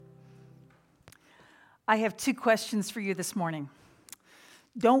I have two questions for you this morning.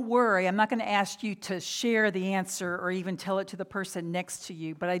 Don't worry, I'm not going to ask you to share the answer or even tell it to the person next to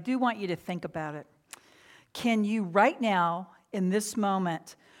you, but I do want you to think about it. Can you right now, in this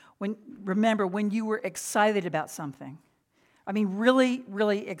moment, remember when you were excited about something? I mean, really,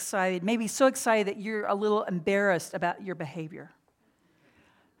 really excited, maybe so excited that you're a little embarrassed about your behavior.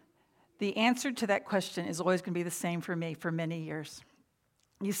 The answer to that question is always going to be the same for me for many years.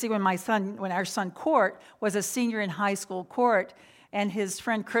 You see, when our son Court was a senior in high school, Court and his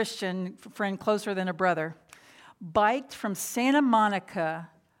friend Christian, friend closer than a brother, biked from Santa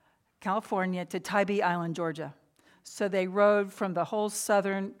Monica, California, to Tybee Island, Georgia. So they rode from the whole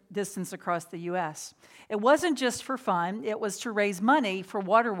southern distance across the U.S. It wasn't just for fun. It was to raise money for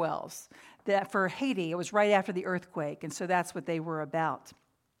water wells for Haiti. It was right after the earthquake, and so that's what they were about.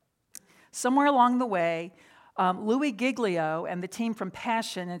 Somewhere along the way, Louis Giglio and the team from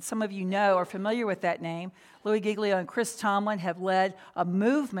Passion, and some of you are familiar with that name, Louis Giglio and Chris Tomlin have led a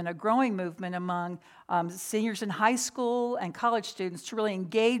growing movement among seniors in high school and college students to really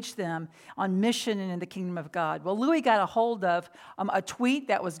engage them on mission and in the kingdom of God. Well, Louis got a hold of a tweet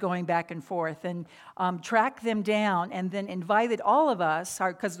that was going back and forth and tracked them down and then invited all of us,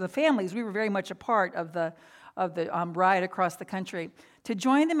 because the families, we were very much a part of the ride across the country, to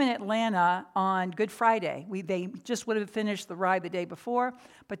join them in Atlanta on Good Friday. They just would have finished the ride the day before,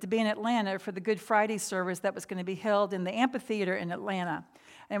 but to be in Atlanta for the Good Friday service that was going to be held in the amphitheater in Atlanta.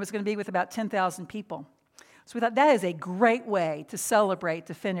 And it was going to be with about 10,000 people. So we thought that is a great way to celebrate,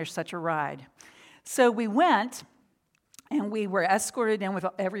 to finish such a ride. So we went, and we were escorted in with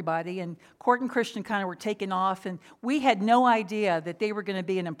everybody, and Court and Christian kind of were taken off, and we had no idea that they were going to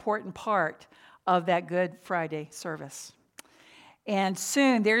be an important part of that Good Friday service. And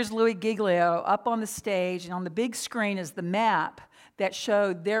soon, there's Louis Giglio up on the stage, and on the big screen is the map that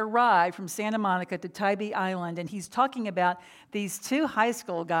showed their ride from Santa Monica to Tybee Island, and he's talking about these two high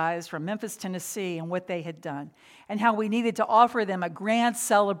school guys from Memphis, Tennessee, and what they had done, and how we needed to offer them a grand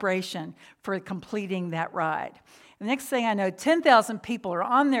celebration for completing that ride. The next thing I know, 10,000 people are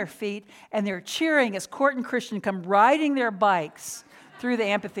on their feet, and they're cheering as Court and Christian come riding their bikes through the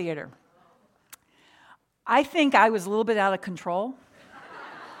amphitheater. I think I was a little bit out of control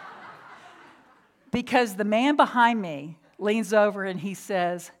because the man behind me leans over and he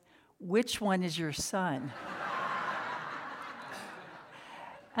says, "Which one is your son?"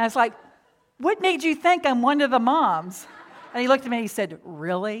 And I was like, "What made you think I'm one of the moms?" And he looked at me and he said,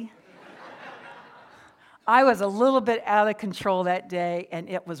 "Really?" I was a little bit out of control that day, and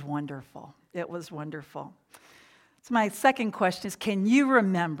it was wonderful. It was wonderful. So my second question is, can you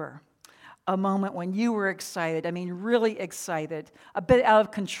remember a moment when you were excited, really excited, a bit out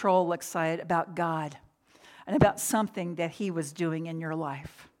of control excited about God and about something that He was doing in your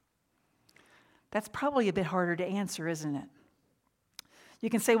life? That's probably a bit harder to answer, isn't it?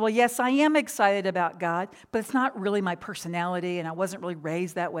 You can say, well, yes, I am excited about God, but it's not really my personality, and I wasn't really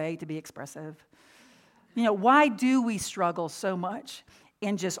raised that way to be expressive. Why do we struggle so much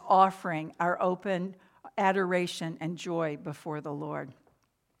in just offering our open adoration and joy before the Lord?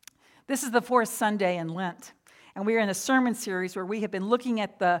 This is the fourth Sunday in Lent, and we are in a sermon series where we have been looking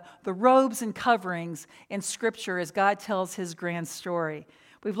at the robes and coverings in Scripture as God tells His grand story.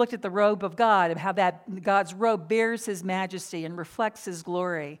 We've looked at the robe of God, of how that God's robe bears His majesty and reflects His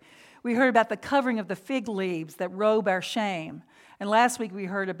glory. We heard about the covering of the fig leaves that robe our shame. And last week we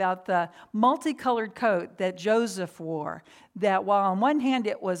heard about the multicolored coat that Joseph wore, that while on one hand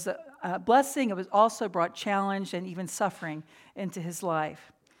it was a blessing, it was also brought challenge and even suffering into his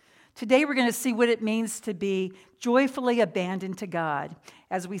life. Today we're going to see what it means to be joyfully abandoned to God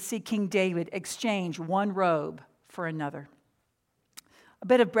as we see King David exchange one robe for another. A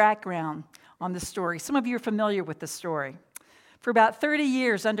bit of background on the story. Some of you are familiar with the story. For about 30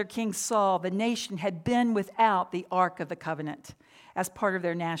 years under King Saul, the nation had been without the Ark of the Covenant as part of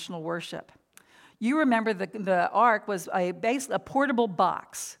their national worship. You remember the Ark was basically a portable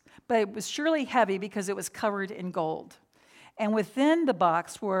box, but it was surely heavy because it was covered in gold. And within the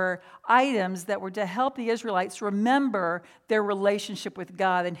box were items that were to help the Israelites remember their relationship with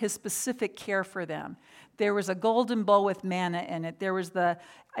God and His specific care for them. There was a golden bowl with manna in it. There was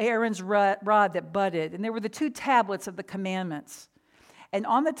Aaron's rod that budded. And there were the 2 tablets of the commandments. And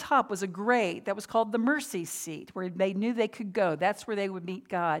on the top was a grate that was called the mercy seat, where they knew they could go. That's where they would meet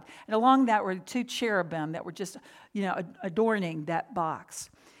God. And along that were 2 cherubim that were just, adorning that box.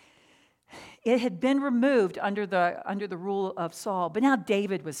 It had been removed under the rule of Saul, but now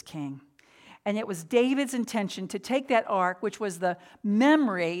David was king. And it was David's intention to take that ark, which was the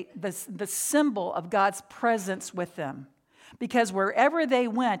memory, the symbol of God's presence with them, Because wherever they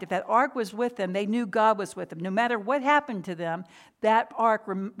went, if that ark was with them, they knew God was with them. No matter what happened to them, that ark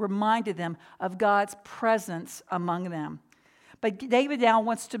reminded them of God's presence among them. But David now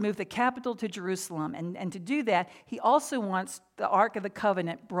wants to move the capital to Jerusalem. And to do that, he also wants the Ark of the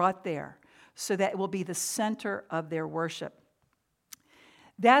Covenant brought there so that it will be the center of their worship.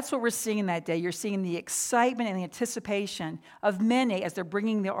 That's what we're seeing that day. You're seeing the excitement and the anticipation of many as they're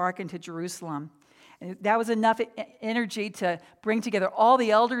bringing the Ark into Jerusalem. And that was enough energy to bring together all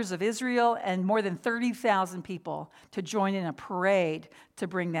the elders of Israel and more than 30,000 people to join in a parade to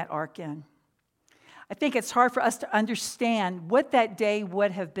bring that Ark in. I think it's hard for us to understand what that day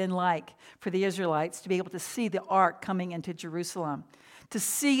would have been like for the Israelites to be able to see the ark coming into Jerusalem, to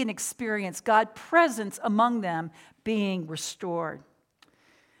see and experience God's presence among them being restored.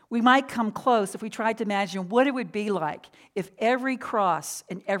 We might come close if we tried to imagine what it would be like if every cross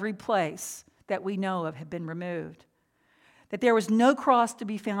in every place that we know of had been removed. That there was no cross to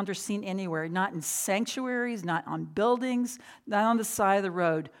be found or seen anywhere, not in sanctuaries, not on buildings, not on the side of the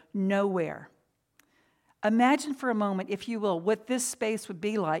road, nowhere. Imagine for a moment, if you will, what this space would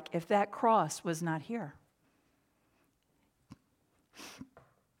be like if that cross was not here.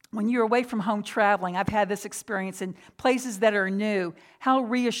 When you're away from home traveling, I've had this experience in places that are new, how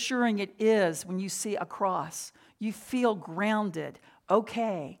reassuring it is when you see a cross. You feel grounded,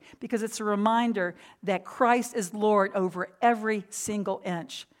 okay, because it's a reminder that Christ is Lord over every single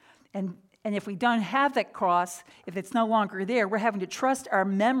inch. And if we don't have that cross, if it's no longer there, we're having to trust our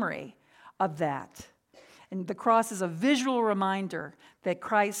memory of that. And the cross is a visual reminder that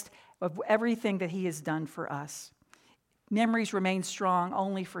Christ, of everything that he has done for us. Memories remain strong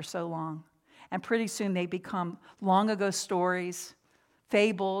only for so long. And pretty soon they become long ago stories,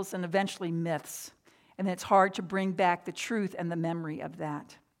 fables, and eventually myths. And it's hard to bring back the truth and the memory of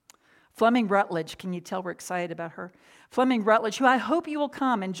that. Fleming Rutledge, can you tell we're excited about her? Fleming Rutledge, who I hope you will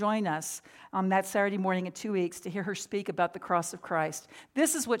come and join us on that Saturday morning in 2 weeks to hear her speak about the cross of Christ.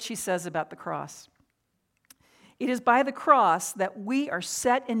 This is what she says about the cross. It is by the cross that we are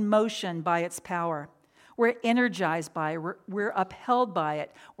set in motion by its power. We're energized by it. We're upheld by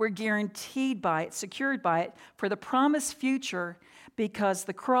it. We're guaranteed by it, secured by it for the promised future, because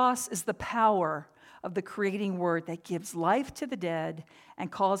the cross is the power of the creating word that gives life to the dead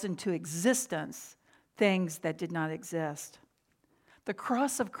and calls into existence things that did not exist. The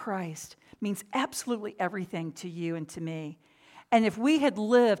cross of Christ means absolutely everything to you and to me. And if we had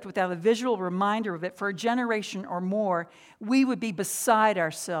lived without a visual reminder of it for a generation or more, we would be beside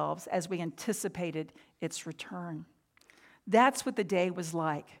ourselves as we anticipated its return. That's what the day was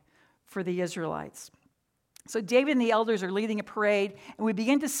like for the Israelites. So David and the elders are leading a parade, and we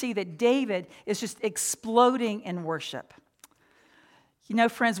begin to see that David is just exploding in worship. You know,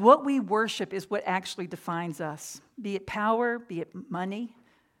 friends, what we worship is what actually defines us. Be it power, be it money,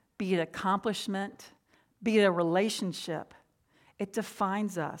 be it accomplishment, be it a relationship. It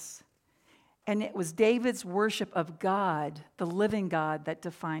defines us. And it was David's worship of God, the living God, that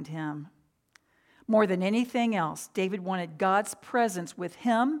defined him. More than anything else, David wanted God's presence with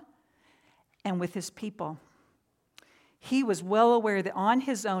him and with his people. He was well aware that on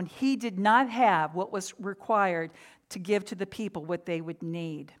his own, he did not have what was required to give to the people what they would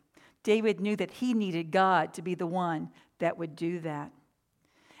need. David knew that he needed God to be the one that would do that.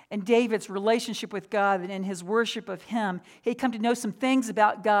 In David's relationship with God and in his worship of him, he had come to know some things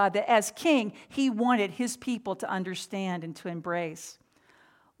about God that as king, he wanted his people to understand and to embrace.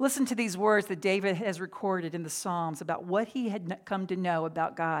 Listen to these words that David has recorded in the Psalms about what he had come to know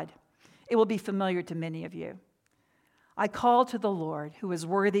about God. It will be familiar to many of you. I call to the Lord, who is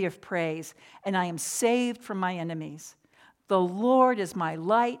worthy of praise, and I am saved from my enemies. The Lord is my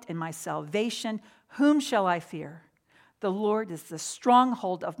light and my salvation. Whom shall I fear? The Lord is the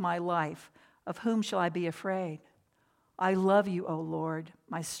stronghold of my life. Of whom shall I be afraid? I love you, O Lord,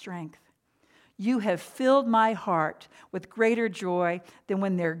 my strength. You have filled my heart with greater joy than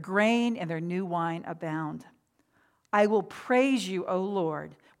when their grain and their new wine abound. I will praise you, O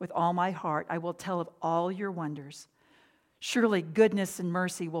Lord, with all my heart. I will tell of all your wonders. Surely goodness and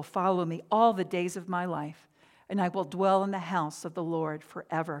mercy will follow me all the days of my life, and I will dwell in the house of the Lord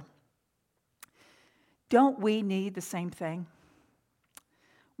forever. Don't we need the same thing?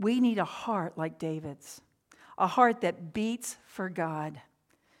 We need a heart like David's, a heart that beats for God.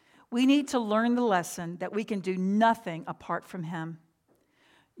 We need to learn the lesson that we can do nothing apart from him.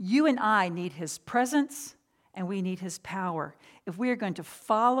 You and I need his presence, and we need his power if we are going to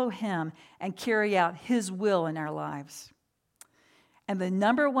follow him and carry out his will in our lives. And the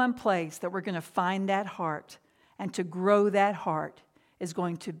number one place that we're going to find that heart and to grow that heart is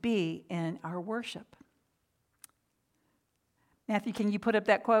going to be in our worship. Matthew, can you put up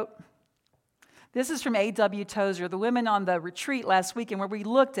that quote? This is from A.W. Tozer. The women on the retreat last weekend where we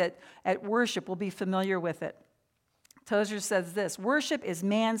looked at worship will be familiar with it. Tozer says this: worship is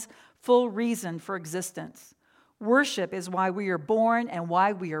man's full reason for existence. Worship is why we are born and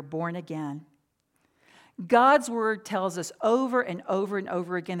why we are born again. God's word tells us over and over and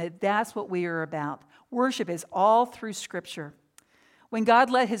over again that that's what we are about. Worship is all through Scripture. When God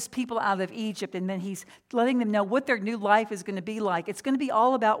led his people out of Egypt and then he's letting them know what their new life is going to be like, it's going to be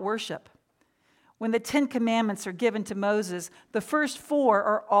all about worship. When the 10 Commandments are given to Moses, the first 4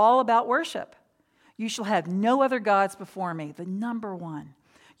 are all about worship. You shall have no other gods before me, the number 1.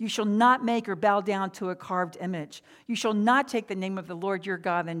 You shall not make or bow down to a carved image. You shall not take the name of the Lord your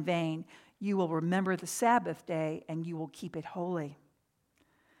God in vain. You will remember the Sabbath day and you will keep it holy.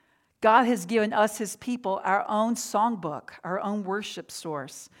 God has given us, his people, our own songbook, our own worship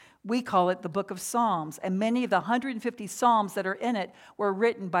source. We call it the Book of Psalms, and many of the 150 psalms that are in it were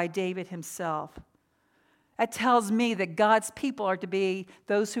written by David himself. That tells me that God's people are to be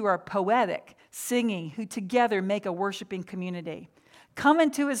those who are poetic, singing, who together make a worshiping community. Come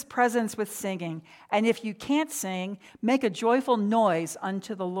into his presence with singing, and if you can't sing, make a joyful noise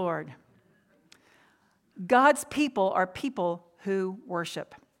unto the Lord. God's people are people who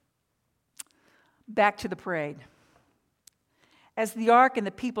worship. Back to the parade. As the ark and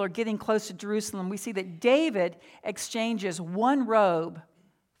the people are getting close to Jerusalem, we see that David exchanges one robe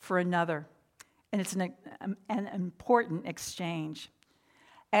for another. And it's an important exchange.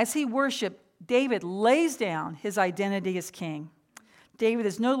 As he worshiped, David lays down his identity as king. David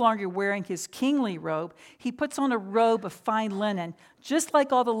is no longer wearing his kingly robe. He puts on a robe of fine linen, just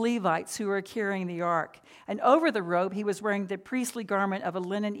like all the Levites who were carrying the ark. And over the robe, he was wearing the priestly garment of a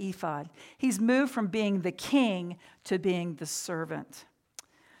linen ephod. He's moved from being the king to being the servant.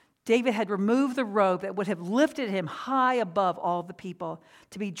 David had removed the robe that would have lifted him high above all the people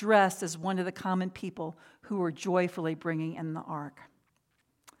to be dressed as one of the common people who were joyfully bringing in the ark.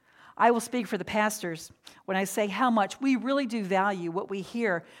 I will speak for the pastors when I say how much we really do value what we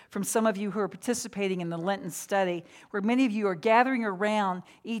hear from some of you who are participating in the Lenten study, where many of you are gathering around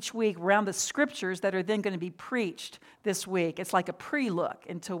each week around the scriptures that are then going to be preached this week. It's like a pre-look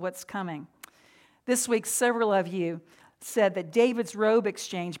into what's coming. This week, several of you said that David's robe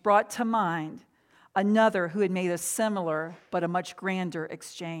exchange brought to mind another who had made a similar but a much grander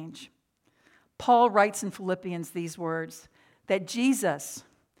exchange. Paul writes in Philippians these words, that Jesus,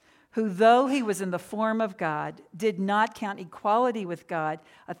 who though he was in the form of God, did not count equality with God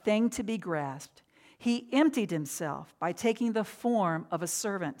a thing to be grasped. He emptied himself by taking the form of a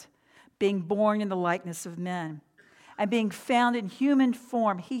servant, being born in the likeness of men. And being found in human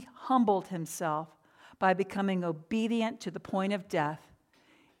form, he humbled himself by becoming obedient to the point of death,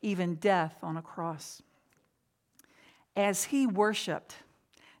 even death on a cross. As he worshiped,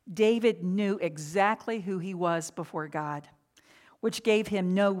 David knew exactly who he was before God, which gave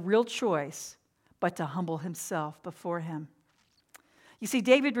him no real choice but to humble himself before him. You see,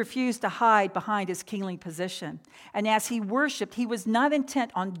 David refused to hide behind his kingly position. And as he worshiped, he was not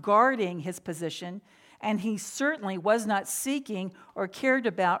intent on guarding his position, and he certainly was not seeking or cared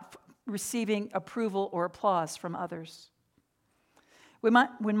about receiving approval or applause from others. When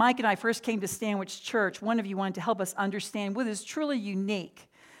Mike and I first came to Stanwich Church, one of you wanted to help us understand what is truly unique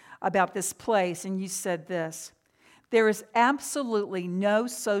about this place, and you said this: there is absolutely no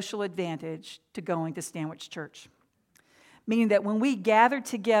social advantage to going to Stanwich Church. Meaning that when we gather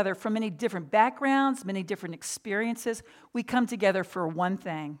together from many different backgrounds, many different experiences, we come together for one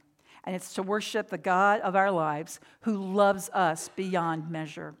thing, and it's to worship the God of our lives who loves us beyond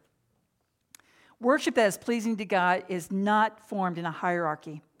measure. Worship that is pleasing to God is not formed in a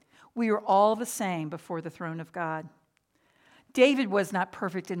hierarchy. We are all the same before the throne of God. David was not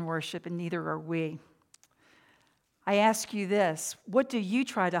perfect in worship, and neither are we. I ask you this: what do you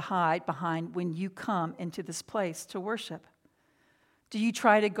try to hide behind when you come into this place to worship? Do you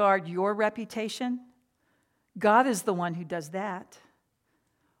try to guard your reputation? God is the one who does that.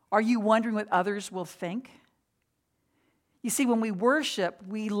 Are you wondering what others will think? You see, when we worship,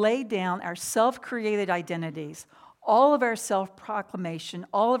 we lay down our self-created identities, all of our self-proclamation,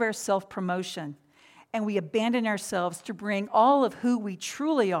 all of our self-promotion, and we abandon ourselves to bring all of who we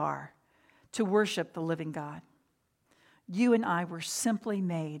truly are to worship the living God. You and I were simply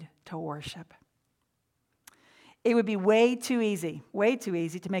made to worship. It would be way too easy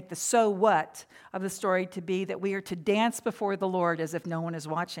to make the so what of the story to be that we are to dance before the Lord as if no one is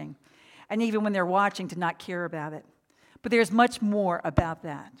watching, and even when they're watching, to not care about it. But there's much more about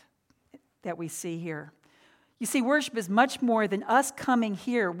that we see here. You see, worship is much more than us coming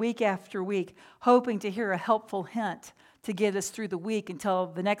here week after week, hoping to hear a helpful hint to get us through the week until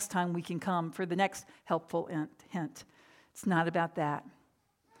the next time we can come for the next helpful hint. It's not about that.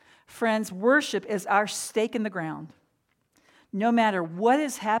 Friends, worship is our stake in the ground. No matter what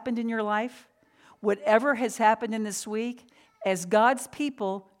has happened in your life, whatever has happened in this week, as God's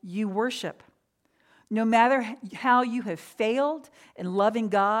people, you worship. No matter how you have failed in loving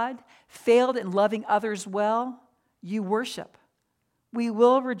God, failed in loving others well, you worship. We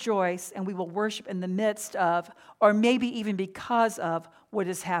will rejoice and we will worship in the midst of, or maybe even because of, what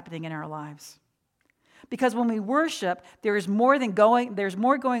is happening in our lives. Because when we worship, there's more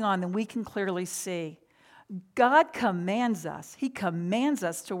going on than we can clearly see. God commands us. He commands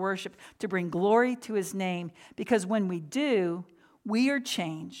us to worship, to bring glory to His name, because when we do, we are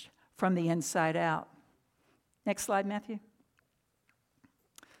changed from the inside out. Next slide, Matthew.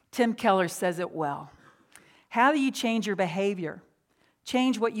 Tim Keller says it well. How do you change your behavior?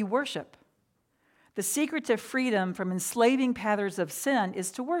 Change what you worship. The secret to freedom from enslaving patterns of sin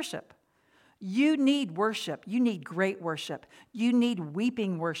is to worship. You need worship. You need great worship. You need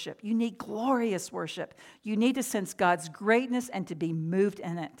weeping worship. You need glorious worship. You need to sense God's greatness and to be moved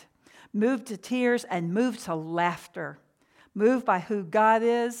in it. Moved to tears and moved to laughter. Moved by who God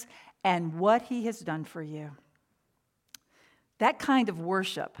is and what He has done for you. That kind of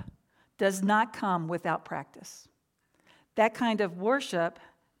worship does not come without practice. That kind of worship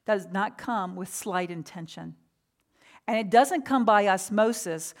does not come with slight intention. And it doesn't come by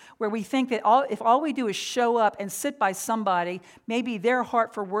osmosis, where we think that if all we do is show up and sit by somebody, maybe their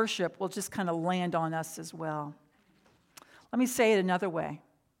heart for worship will just kind of land on us as well. Let me say it another way.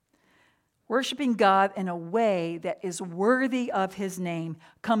 Worshiping God in a way that is worthy of His name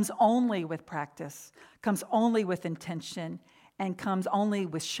comes only with practice, comes only with intention, and comes only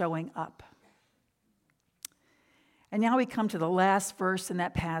with showing up. And now we come to the last verse in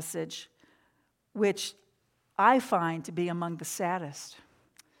that passage, which I find to be among the saddest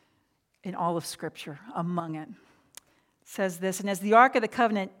in all of Scripture, among it. It says this, "And as the ark of the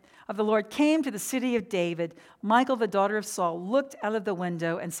covenant of the Lord came to the city of David, Michal, the daughter of Saul, looked out of the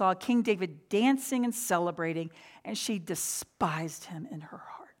window and saw King David dancing and celebrating, and she despised him in her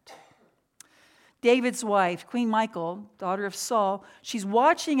heart." David's wife, Queen Michal, daughter of Saul, she's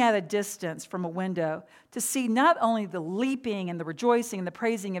watching at a distance from a window to see not only the leaping and the rejoicing and the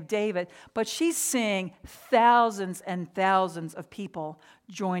praising of David, but she's seeing thousands and thousands of people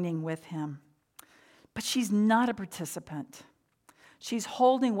joining with him. But she's not a participant. She's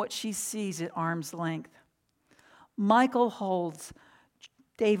holding what she sees at arm's length. Michal holds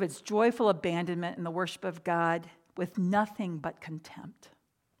David's joyful abandonment in the worship of God with nothing but contempt.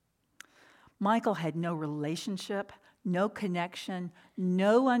 Michal had no relationship, no connection,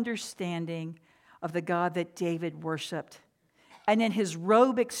 no understanding of the God that David worshiped. And in his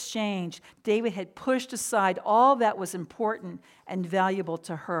robe exchange, David had pushed aside all that was important and valuable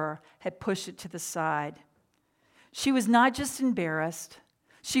to her, had pushed it to the side. She was not just embarrassed.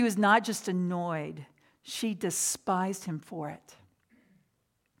 She was not just annoyed. She despised him for it.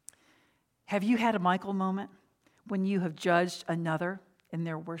 Have you had a Michal moment when you have judged another in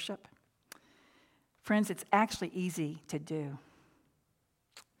their worship? Friends, it's actually easy to do.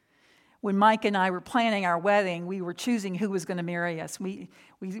 When Mike and I were planning our wedding, we were choosing who was going to marry us. We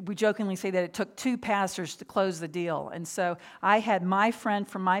jokingly say that it took 2 pastors to close the deal. And so I had my friend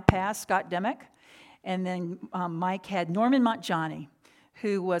from my past, Scott Demick, and then Mike had Norman Montjohnny,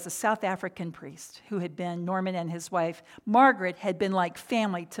 who was a South African priest, who had been, Norman and his wife, Margaret, had been like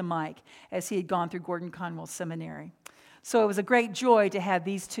family to Mike as he had gone through Gordon Conwell Seminary. So it was a great joy to have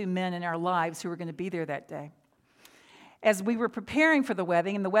these 2 men in our lives who were going to be there that day. As we were preparing for the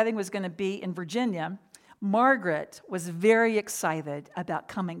wedding, and the wedding was going to be in Virginia, Margaret was very excited about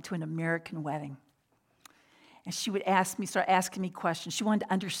coming to an American wedding. And she would start asking me questions. She wanted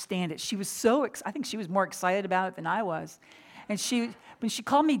to understand it. She was I think she was more excited about it than I was. And when she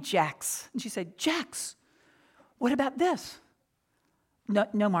called me Jax, and she said, "Jax, what about this?"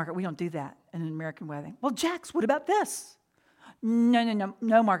 No, Margaret, we don't do that in an American wedding. "Well, Jax, what about this?"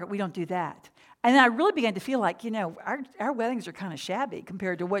 No, Margaret, we don't do that. And I really began to feel like, our weddings are kind of shabby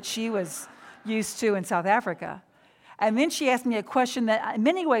compared to what she was used to in South Africa. And then she asked me a question that in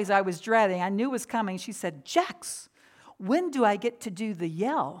many ways I was dreading. I knew was coming. She said, "Jax, when do I get to do the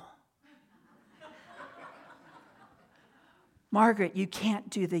yell?" Margaret, you can't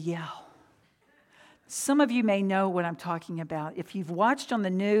do the yell. Some of you may know what I'm talking about. If you've watched on the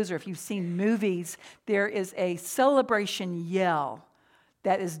news or if you've seen movies, there is a celebration yell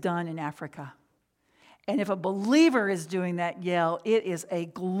that is done in Africa. And if a believer is doing that yell, it is a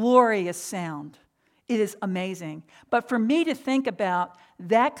glorious sound. It is amazing. But for me to think about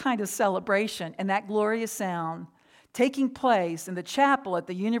that kind of celebration and that glorious sound taking place in the chapel at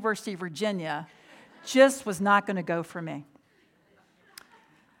the University of Virginia just was not going to go for me.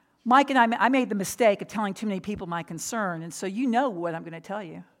 Mike and I made the mistake of telling too many people my concern, and so you know what I'm going to tell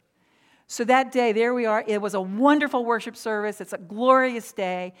you. So that day, there we are. It was a wonderful worship service. It's a glorious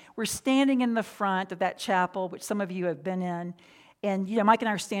day. We're standing in the front of that chapel, which some of you have been in. And, Mike and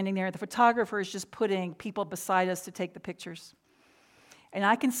I are standing there. The photographer is just putting people beside us to take the pictures. And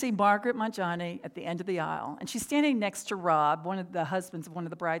I can see Margaret Mangiani at the end of the aisle. And she's standing next to Rob, one of the husbands of one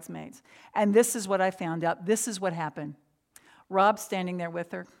of the bridesmaids. And this is what I found out. This is what happened. Rob's standing there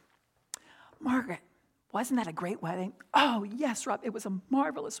with her. Margaret, wasn't that a great wedding? Oh, yes, Rob, it was a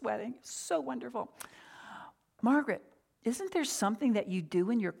marvelous wedding. So wonderful. Margaret, isn't there something that you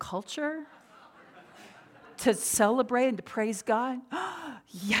do in your culture to celebrate and to praise God?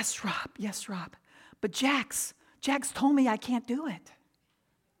 Yes, Rob. But Jax told me I can't do it.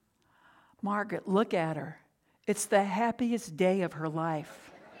 Margaret, look at her. It's the happiest day of her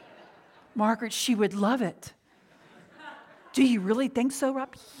life. Margaret, she would love it. Do you really think so,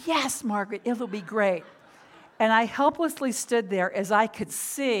 Rob? Yes, Margaret, it'll be great. And I helplessly stood there as I could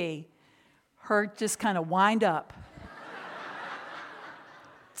see her just kind of wind up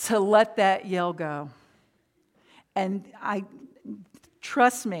to let that yell go. And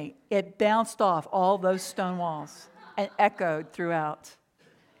trust me, it bounced off all those stone walls and echoed throughout.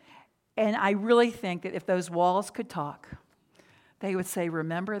 And I really think that if those walls could talk, they would say,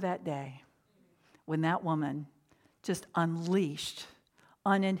 remember that day when that woman just unleashed,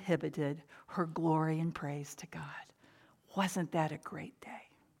 uninhibited, her glory and praise to God. Wasn't that a great day?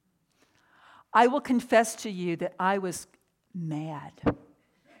 I will confess to you that I was mad.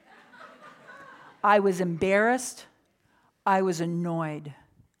 I was embarrassed. I was annoyed.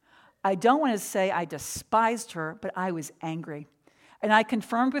 I don't want to say I despised her, but I was angry. And I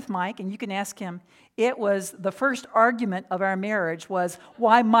confirmed with Mike, and you can ask him, it was the first argument of our marriage was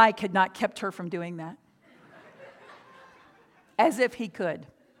why Mike had not kept her from doing that. As if he could.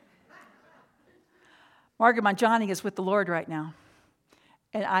 Margaret Mangiani is with the Lord right now.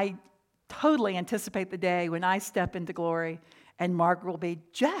 And I totally anticipate the day when I step into glory and Margaret will be,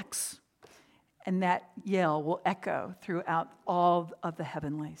 Jax. And that yell will echo throughout all of the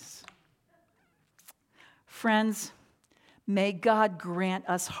heavenlies. Friends, may God grant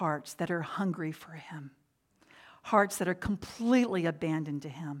us hearts that are hungry for Him. Hearts that are completely abandoned to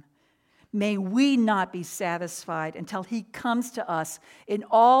Him. May we not be satisfied until He comes to us in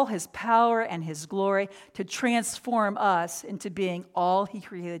all His power and His glory to transform us into being all He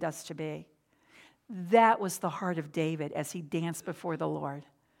created us to be. That was the heart of David as he danced before the Lord.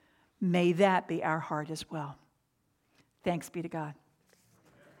 May that be our heart as well. Thanks be to God.